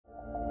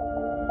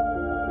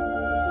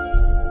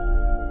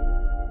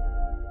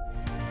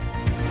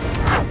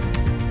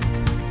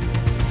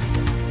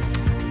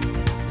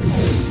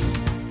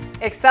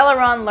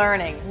Acceleron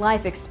Learning,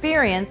 life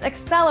experience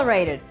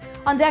accelerated.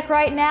 On deck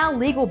right now,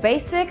 legal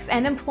basics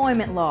and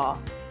employment law.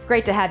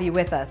 Great to have you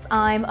with us.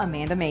 I'm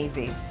Amanda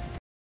Maisie.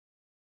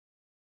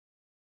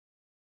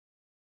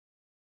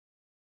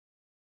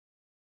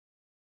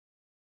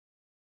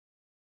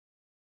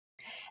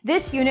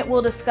 This unit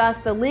will discuss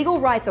the legal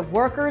rights of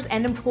workers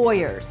and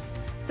employers.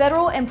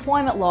 Federal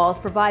employment laws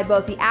provide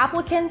both the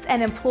applicants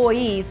and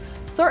employees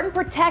certain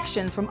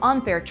protections from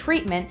unfair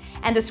treatment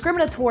and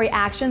discriminatory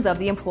actions of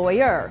the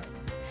employer.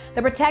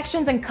 The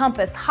protections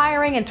encompass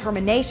hiring and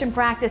termination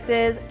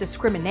practices,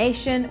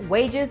 discrimination,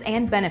 wages,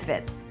 and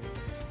benefits.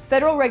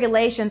 Federal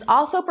regulations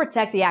also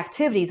protect the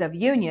activities of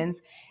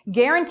unions,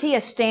 guarantee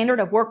a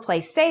standard of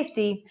workplace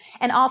safety,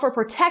 and offer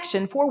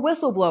protection for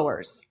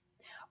whistleblowers.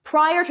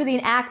 Prior to the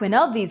enactment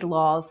of these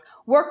laws,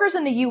 workers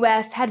in the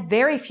U.S. had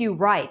very few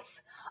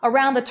rights.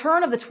 Around the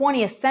turn of the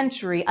 20th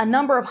century, a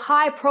number of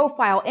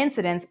high-profile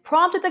incidents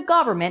prompted the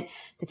government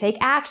to take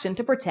action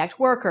to protect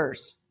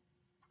workers.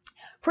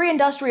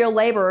 Pre-industrial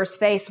laborers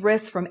faced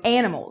risks from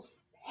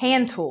animals,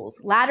 hand tools,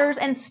 ladders,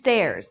 and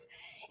stairs.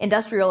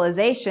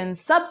 Industrialization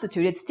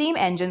substituted steam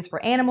engines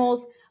for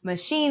animals,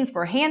 machines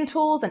for hand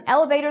tools, and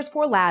elevators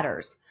for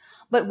ladders.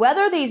 But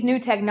whether these new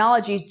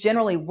technologies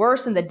generally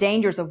worsen the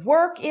dangers of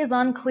work is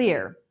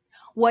unclear.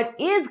 What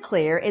is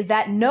clear is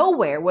that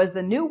nowhere was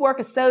the new work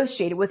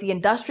associated with the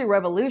Industrial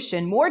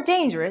Revolution more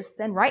dangerous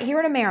than right here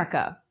in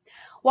America.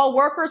 While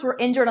workers were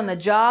injured on the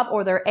job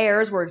or their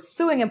heirs were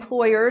suing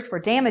employers for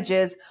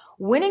damages,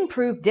 winning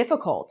proved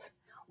difficult.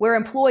 Where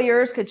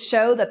employers could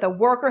show that the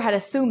worker had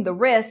assumed the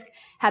risk,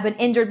 had been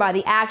injured by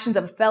the actions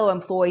of a fellow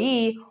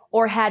employee,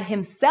 or had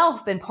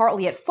himself been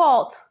partly at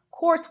fault,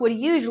 courts would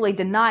usually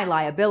deny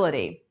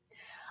liability.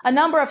 A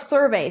number of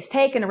surveys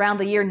taken around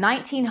the year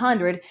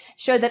 1900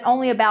 showed that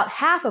only about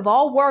half of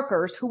all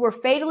workers who were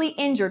fatally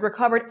injured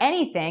recovered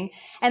anything,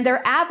 and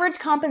their average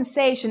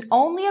compensation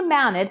only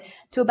amounted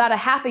to about a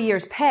half a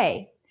year's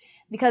pay.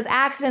 Because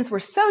accidents were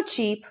so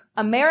cheap,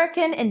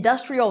 American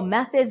industrial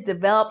methods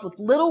developed with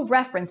little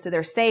reference to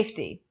their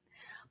safety.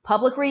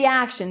 Public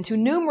reaction to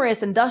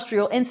numerous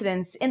industrial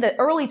incidents in the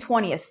early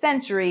 20th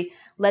century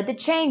led to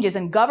changes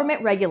in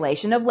government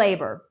regulation of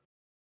labor.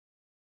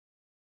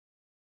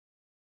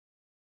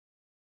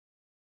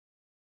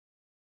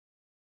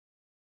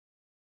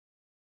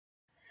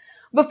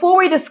 Before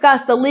we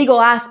discuss the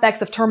legal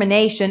aspects of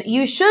termination,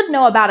 you should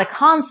know about a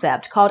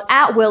concept called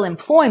at-will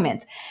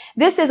employment.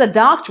 This is a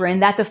doctrine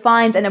that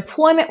defines an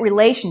employment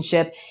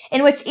relationship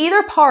in which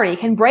either party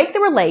can break the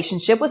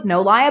relationship with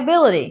no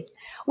liability.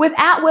 With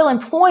at-will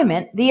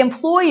employment, the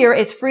employer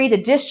is free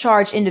to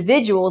discharge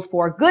individuals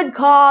for good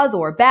cause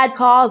or bad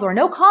cause or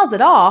no cause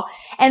at all,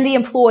 and the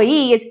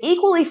employee is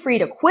equally free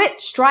to quit,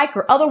 strike,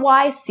 or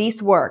otherwise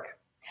cease work.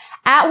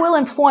 At-will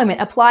employment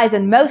applies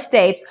in most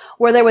states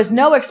where there was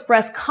no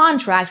express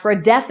contract for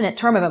a definite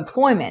term of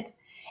employment.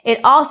 It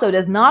also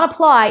does not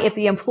apply if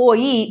the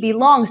employee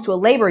belongs to a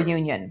labor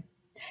union.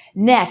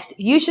 Next,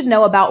 you should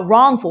know about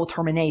wrongful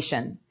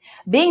termination.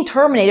 Being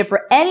terminated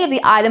for any of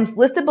the items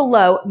listed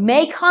below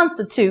may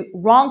constitute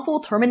wrongful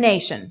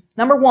termination.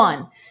 Number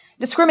 1,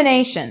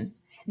 discrimination.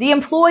 The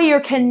employer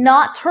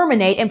cannot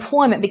terminate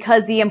employment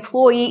because the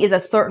employee is a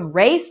certain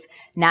race,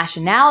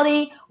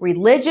 nationality,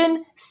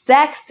 religion,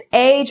 sex,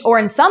 age, or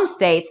in some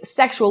states,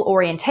 sexual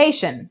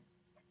orientation.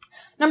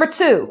 Number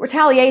 2,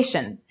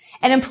 retaliation.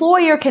 An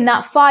employer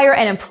cannot fire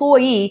an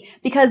employee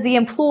because the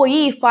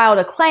employee filed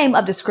a claim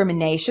of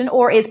discrimination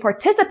or is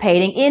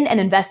participating in an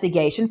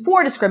investigation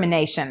for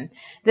discrimination.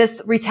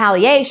 This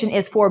retaliation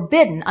is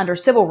forbidden under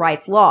civil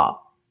rights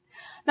law.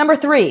 Number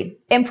 3,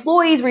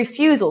 employee's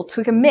refusal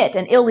to commit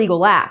an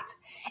illegal act.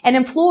 An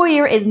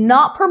employer is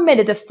not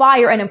permitted to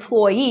fire an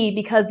employee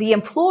because the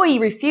employee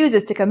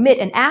refuses to commit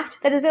an act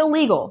that is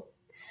illegal.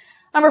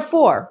 Number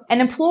 4, an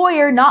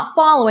employer not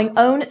following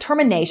own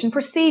termination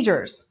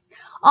procedures.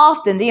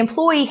 Often, the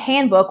employee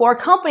handbook or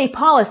company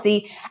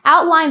policy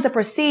outlines a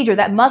procedure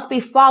that must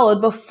be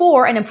followed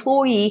before an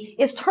employee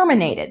is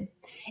terminated.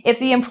 If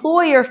the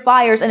employer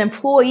fires an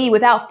employee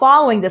without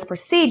following this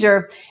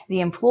procedure,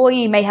 the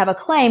employee may have a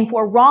claim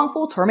for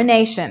wrongful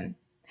termination.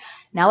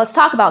 Now let's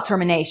talk about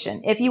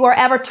termination. If you are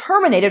ever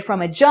terminated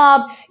from a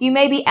job, you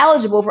may be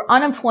eligible for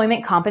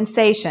unemployment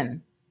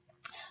compensation.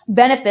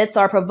 Benefits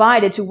are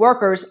provided to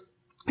workers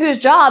whose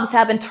jobs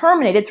have been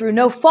terminated through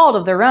no fault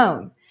of their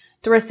own.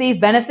 To receive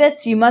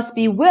benefits, you must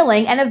be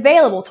willing and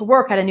available to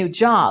work at a new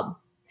job.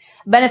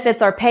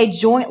 Benefits are paid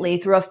jointly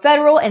through a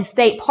federal and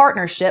state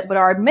partnership but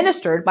are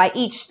administered by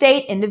each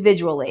state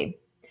individually.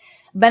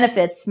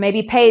 Benefits may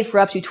be paid for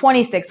up to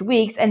 26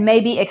 weeks and may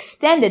be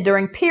extended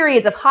during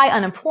periods of high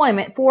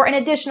unemployment for an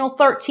additional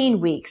 13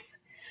 weeks.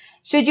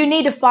 Should you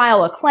need to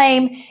file a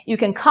claim, you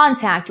can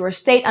contact your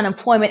state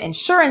unemployment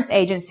insurance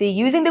agency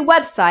using the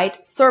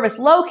website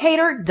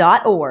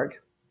servicelocator.org.